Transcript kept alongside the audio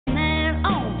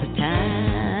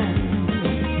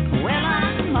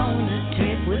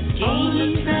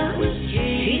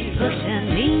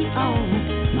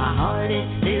heart is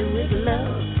filled with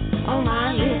love. On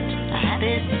my lips, a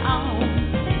happy song.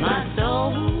 My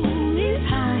soul is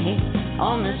high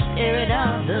on the Spirit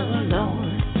of the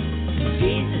Lord.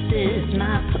 Jesus is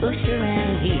my pusher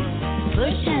and He's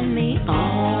pushing me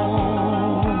on.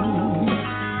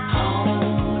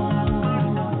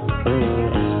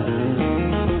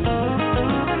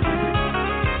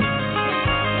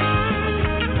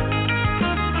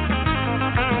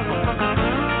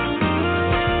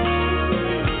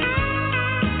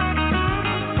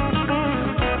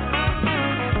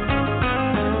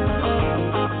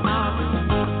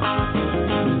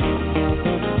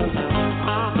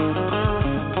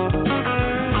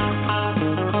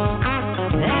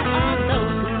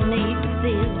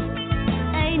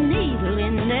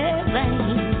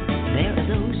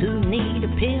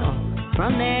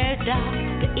 From their docs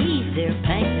to ease their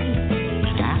pain,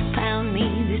 I found me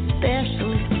the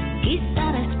specialist. He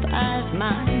satisfies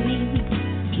my needs.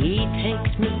 He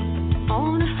takes me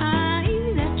on a high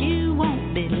that you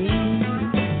won't believe.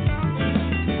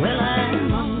 Well,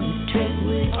 I'm on the trip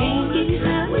with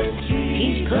Jesus.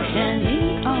 He's pushing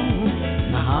me on.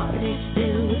 My heart is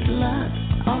filled with love.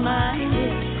 On my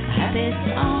lips, a happy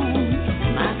song.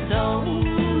 My soul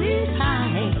is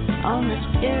high on the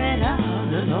Spirit of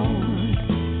the Lord.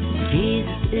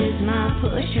 Jesus is my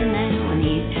pusher now, and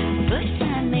He's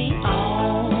pushing me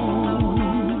on.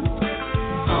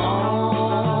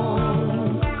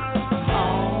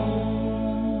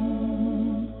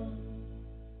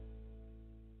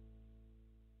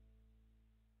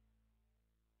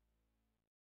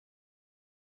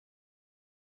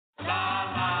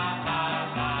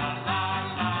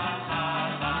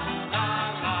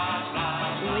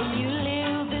 When you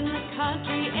live in the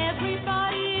country,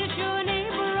 everybody is your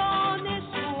neighbor. On this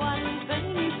one thing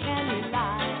you can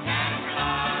rely.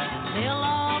 They'll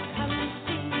all come and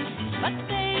see you, but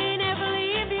they never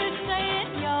leave you saying,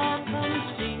 y'all come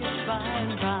see us by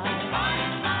and by.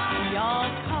 Y'all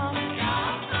come,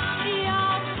 y'all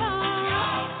come,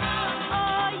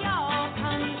 oh, y'all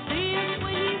come see us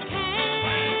when you can.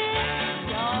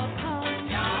 Y'all come,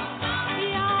 y'all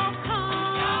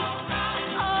come,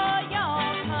 oh,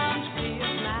 y'all come see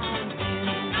us now and then.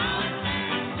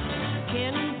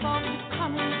 Kinfolk is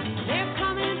coming, they're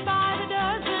coming by the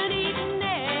dozen, eating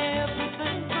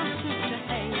everything from soup to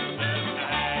hay.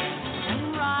 And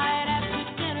right after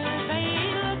dinner, they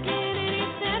ain't looking any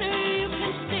thinner. You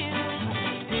can still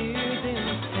hear them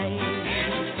say,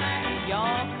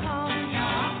 y'all come,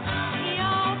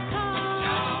 y'all come,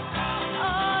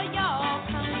 oh, y'all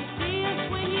come see us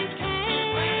when you can.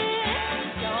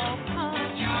 Y'all come,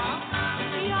 y'all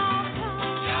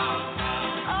come,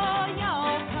 oh,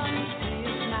 y'all come see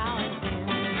us now and then.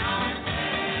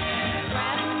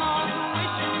 Grandma's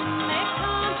wishing they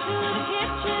come to the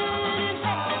kitchen and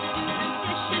help do the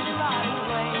dishes right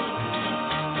away.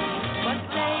 But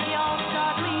they all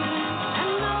start leaving,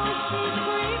 and though she's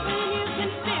grieving, you can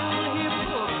still hear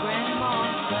poor Grandma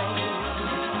say,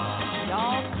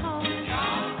 y'all come,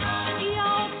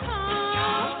 y'all come,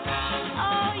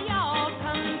 oh, y'all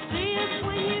come see us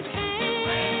when you can.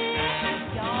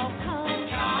 Y'all come,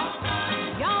 y'all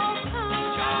come,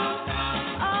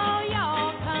 oh,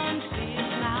 y'all come see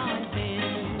us now and then.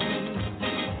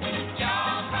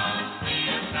 Y'all come see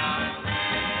us now and then.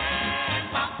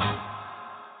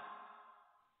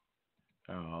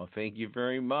 Oh, thank you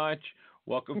very much.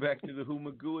 Welcome back to the Who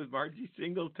Magoo with Margie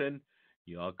Singleton.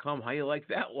 Y'all come. How you like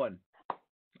that one?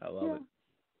 I love it.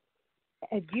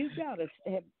 Have you got to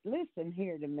listen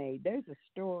here to me? There's a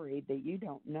story that you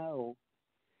don't know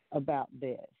about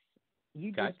this.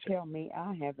 You Gotcha. just tell me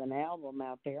I have an album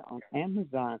out there on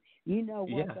Amazon. You know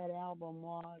what Yeah. that album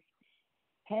was?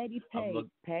 Patty I'm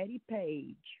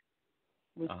Page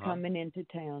was Uh-huh. coming into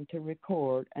town to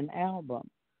record an album.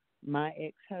 My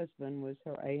ex-husband was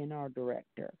her A&R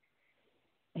director.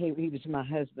 He was my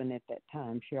husband at that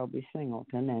time, Shelby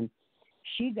Singleton, and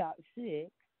she got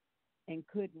sick and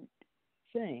couldn't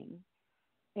sing,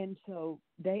 and so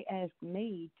they asked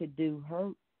me to do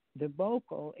the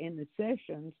vocal in the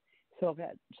sessions, so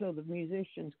the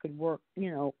musicians could work,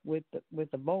 with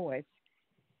the voice.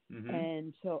 Mm-hmm.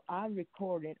 And so I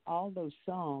recorded all those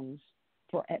songs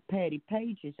for Patty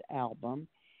Page's album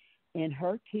in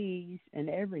her keys and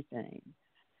everything.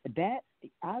 That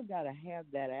I've got to have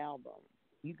that album.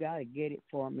 You got to get it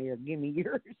for me or give me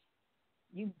yours.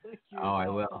 You can put yours I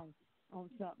will. on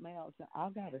something else.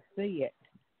 I've got to see it.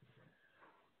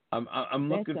 I'm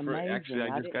looking That's for. amazing. Actually,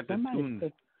 I just got the tunes.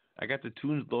 I got the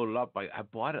tunes loaded up. I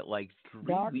bought it like 3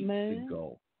 Dark weeks Moon?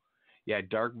 ago. Yeah,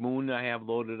 Dark Moon I have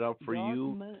loaded up for Dark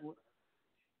you. Moon.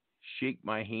 Shake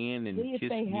my hand and See if kiss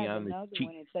they me have on the another cheek.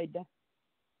 one. If they don't.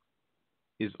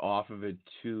 is off of it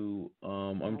too.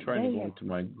 I'm trying to They go have. into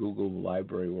my Google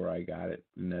library where I got it,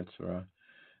 and that's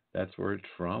where it's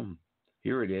from.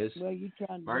 Here it is. Well, you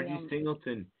trying to be Margie on?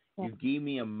 Singleton, you gave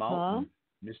me a Huh? mountain,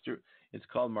 Mister. It's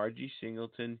called Margie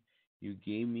Singleton. You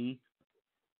gave me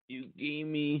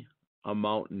a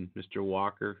mountain, Mr.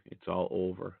 Walker. It's all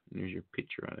over. And there's your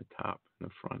picture on the top in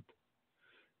the front.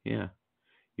 Yeah.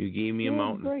 You gave me a Good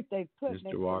mountain, grief, they put Mr.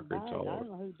 they Walker. It's combined. all I over.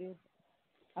 don't know who did.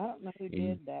 I don't know who And-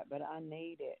 did that, but I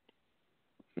need it.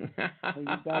 So you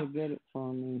got to get it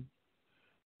for me.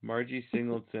 Margie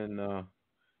Singleton,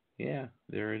 yeah,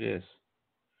 there it is.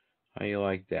 How you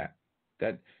like that?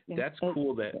 That's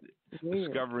cool. That Weird.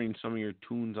 discovering some of your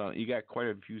tunes on. You got quite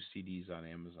a few CDs on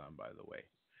Amazon, by the way.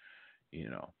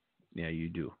 Yeah, you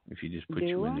do. If you just put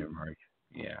you in there, Margie.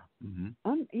 Yeah. Mm-hmm.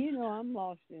 I'm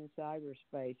lost in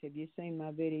cyberspace. Have you seen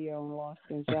my video on Lost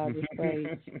in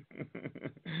Cyberspace?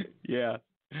 Yeah.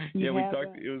 You We haven't?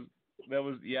 talked.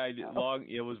 I did long.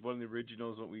 It was one of the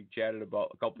originals that we chatted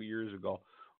about a couple years ago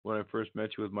when I first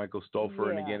met you with Michael Stouffer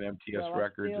and again MTS Well,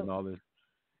 Records and all this.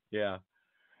 Yeah.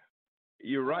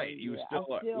 You're right. You still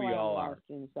I still we am all lost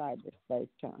are. in cyberspace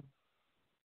time.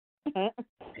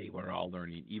 Hey, we're all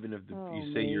learning. Even if Oh,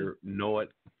 you say me. you know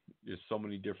it, there's so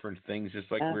many different things.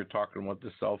 Just like we were talking about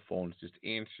the cell phones, just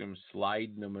answer them,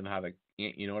 sliding them, and how to,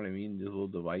 you know what I mean? The little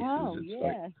devices. Oh, it's yes.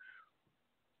 like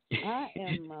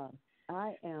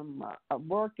I am a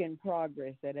work in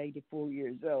progress at 84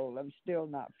 years old. I'm still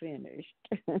not finished.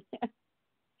 But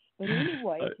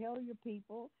anyway, tell your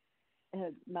people.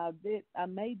 I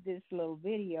made this little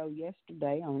video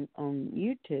yesterday on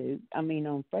YouTube. I mean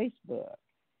on Facebook.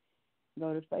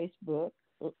 Go to Facebook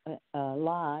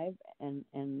Live, and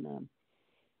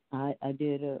I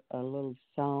did a little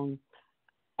song.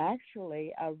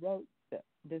 Actually, I wrote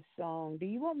the song. Do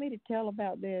you want me to tell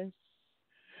about this?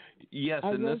 yes,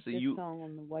 I and wrote this this you. song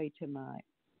on the way to my.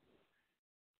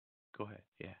 Go ahead.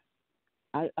 Yeah.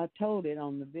 I told it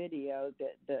on the video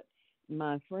that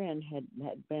my friend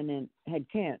had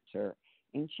cancer,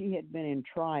 and she had been in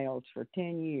trials for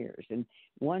 10 years, and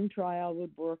one trial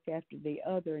would work after the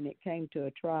other, and it came to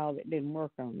a trial that didn't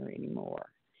work on her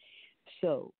anymore.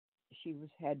 So she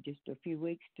had just a few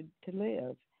weeks to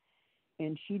live,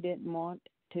 and she didn't want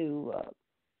to.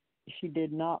 She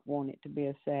did not want it to be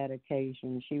a sad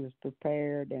occasion. She was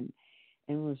prepared and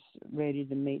was ready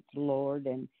to meet the Lord,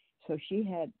 and so she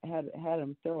had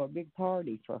them throw a big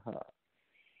party for her.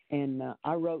 And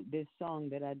I wrote this song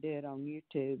that I did on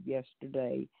YouTube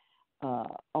yesterday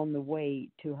on the way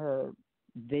to her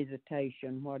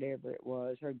visitation, whatever it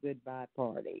was, her goodbye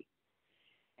party.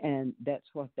 And that's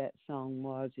what that song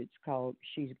was. It's called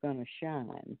She's Gonna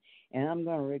Shine. And I'm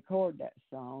going to record that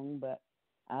song, but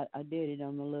I did it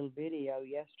on the little video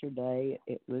yesterday.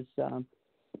 It was,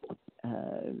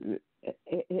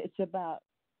 it's about,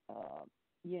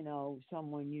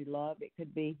 someone you love. It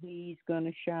could be he's going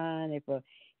to shine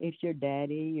if your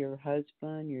daddy, your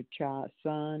husband, your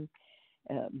son,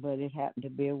 but it happened to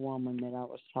be a woman that I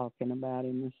was talking about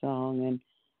in the song,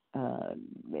 and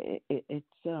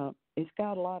it's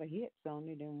got a lot of hits on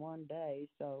it in one day,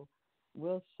 so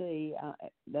we'll see.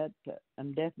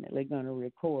 I'm definitely going to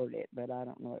record it, but I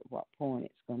don't know at what point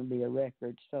it's going to be a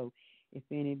record. So if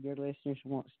any of your listeners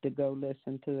wants to go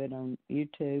listen to it on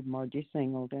YouTube, Margie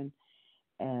Singleton,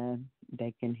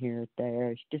 they can hear it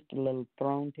there. It's just a little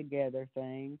thrown together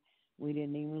thing. We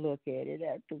didn't even look at it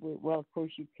after. Well, of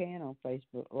course you can on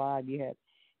Facebook Live. You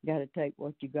got to take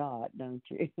what you got, don't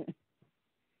you?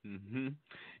 Mhm.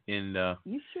 And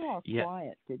you sure are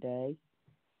quiet today.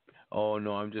 Oh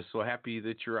no, I'm just so happy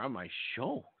that you're on my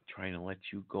show. Trying to let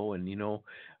you go and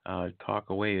talk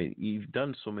away. You've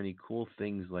done so many cool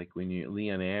things, like when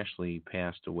Leon Ashley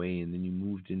passed away, and then you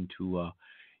moved into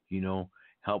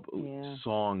help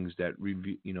songs that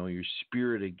review your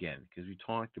spirit again, because we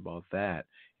talked about that,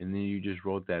 and then you just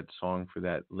wrote that song for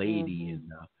that lady,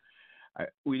 and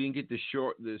we didn't get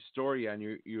the story on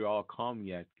You're All Come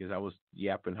yet, because I was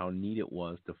yapping how neat it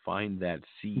was to find that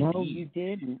CD. No, you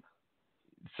didn't.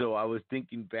 So I was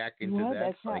thinking back into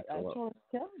that cycle. That's what I'm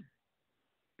telling.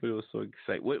 But it was so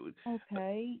exciting.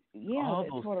 Okay, yeah, all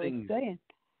that's those what things. I was saying.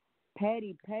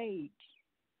 Patty Page.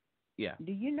 Yeah.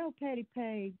 Do you know Patty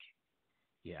Page?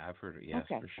 Yeah, I've heard it. Yes,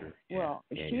 okay. For sure. Well,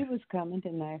 she was coming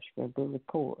to Nashville to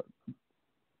record.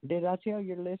 Did I tell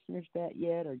your listeners that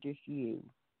yet, or just you?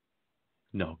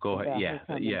 No, go ahead. About her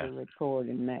coming to record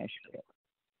in Nashville.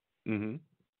 Mhm.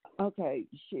 Okay,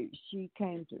 she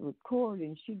came to record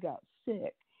and she got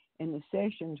sick, and the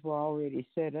sessions were already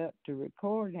set up to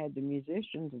record, had the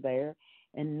musicians there,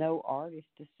 and no artist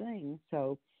to sing.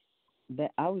 So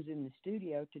that I was in the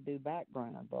studio to do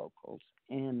background vocals,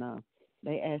 and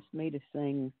they asked me to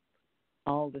sing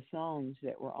all the songs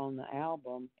that were on the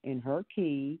album in her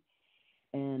key,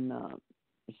 and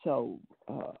so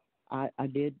I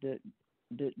did the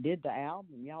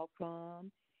album. Y'all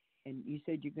come, and you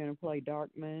said you're going to play Dark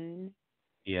Moon.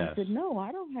 Yes. I said, no,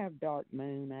 I don't have Dark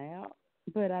Moon out,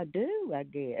 but I do, I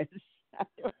guess.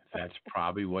 That's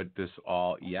probably what this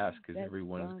all, yes, because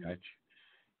everyone's fun. got you.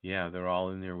 Yeah, they're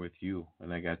all in there with you.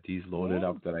 And I got these loaded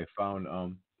up that I found.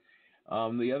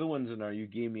 The other ones in there, You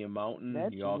Gave Me a Mountain.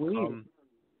 That's You All weird. Come.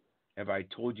 Have I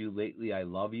Told You Lately I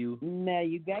Love You? No,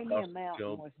 You Gave Me a Mountain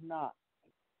Killed. was not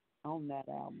on that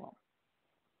album.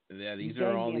 Yeah, these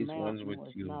are all these ones with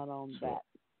was you. not on So, that.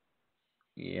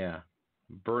 yeah.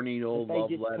 Burning Old But Love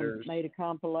they just Letters. made a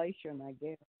compilation, I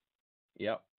guess.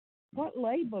 Yep. What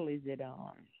label is it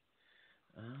on?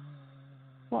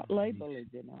 What label is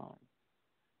it on?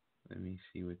 Let me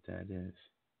see what that is.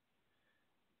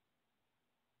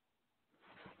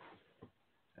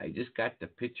 I just got the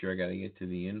picture. I got to get to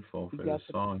the info for the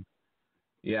song.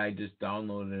 Yeah, I just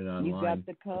downloaded it online. You got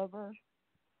the cover?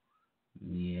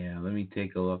 Yeah, let me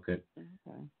take a look at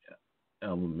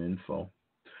album info.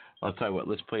 I'll tell you what,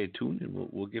 let's play a tune and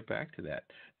we'll get back to that.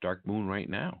 Dark Moon right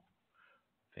now.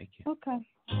 Thank you. Okay.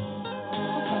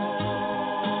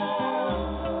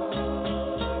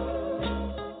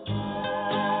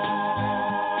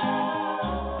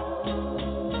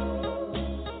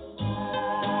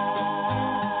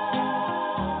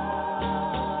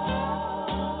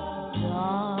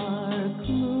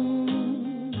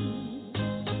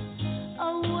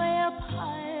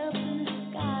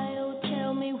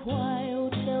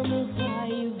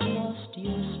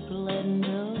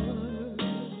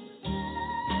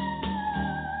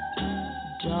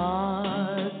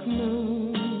 Dark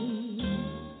moon,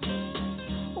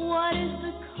 what is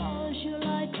the cause your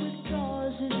light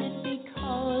withdraws? Is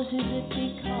it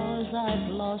because I've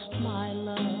lost my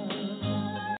love?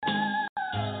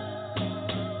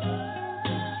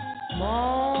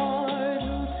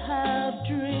 Mortals have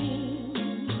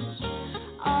dreams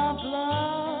of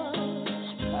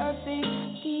love's perfect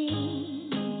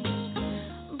schemes,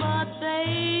 but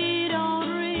they don't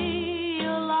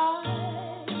realize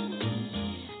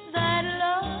that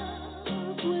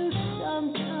love will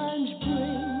sometimes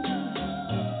bring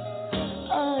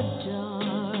a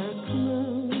dark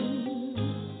moon.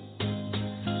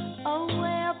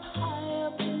 Away up high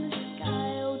up in the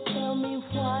sky, oh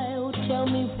tell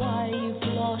me why you've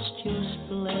lost your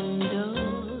splendor.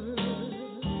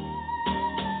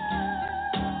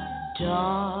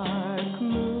 Dark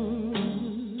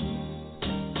moon,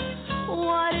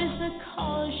 what is the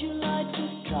cause your light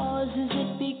withdraws? Is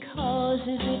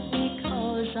it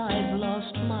because I've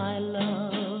lost my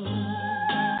love?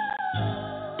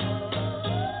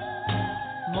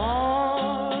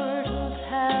 Mortals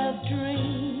have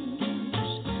dreams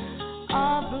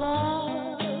of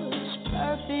love's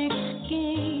perfect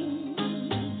schemes,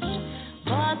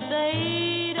 but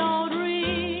they don't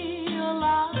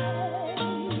realize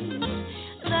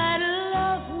that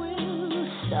love will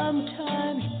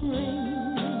sometimes bring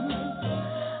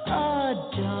a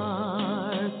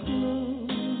dark moon.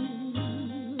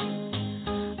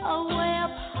 Away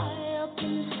up high up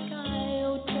in the sky,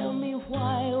 oh tell me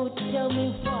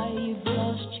why you've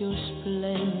lost your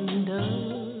splendor.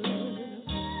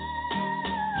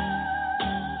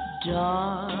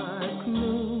 Dark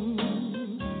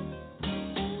moon,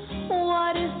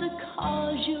 what is the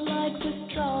cause your light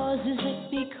withdraws? Is it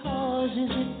because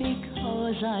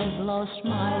I've lost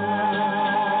my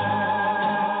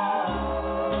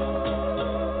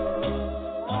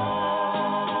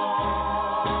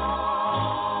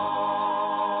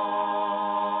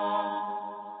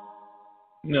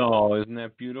No, isn't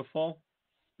that beautiful?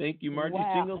 Thank you, Margie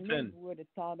Singleton. I never would have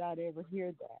thought I'd ever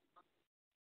hear that.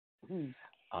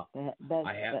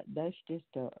 That's just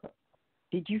a.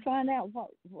 Did you find out what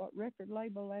record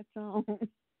label that's on?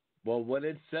 Well, what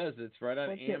it says, it's right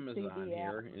on Amazon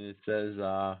here, and it says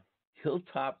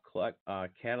Hilltop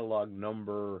catalog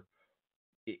number.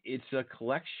 It's a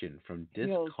collection from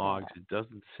Discogs. It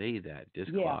doesn't say that.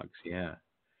 Discogs, yeah.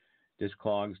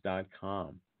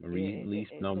 Discogs.com.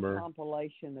 Release number. It's a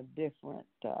compilation of different.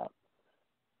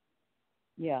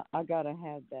 I gotta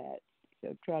have that.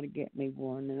 So try to get me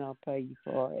one, and I'll pay you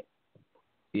for it.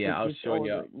 Yeah, I'll show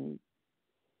you.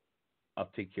 I'll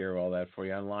take care of all that for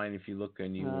you online if you look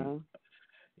and you.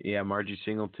 Yeah, Margie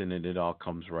Singleton, and it all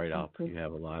comes right up. You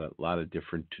have a lot of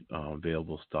different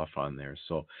available stuff on there.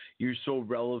 So you're so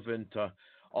relevant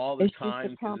all the time.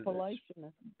 It's just a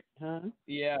compilation.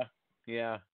 Yeah.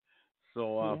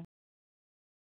 So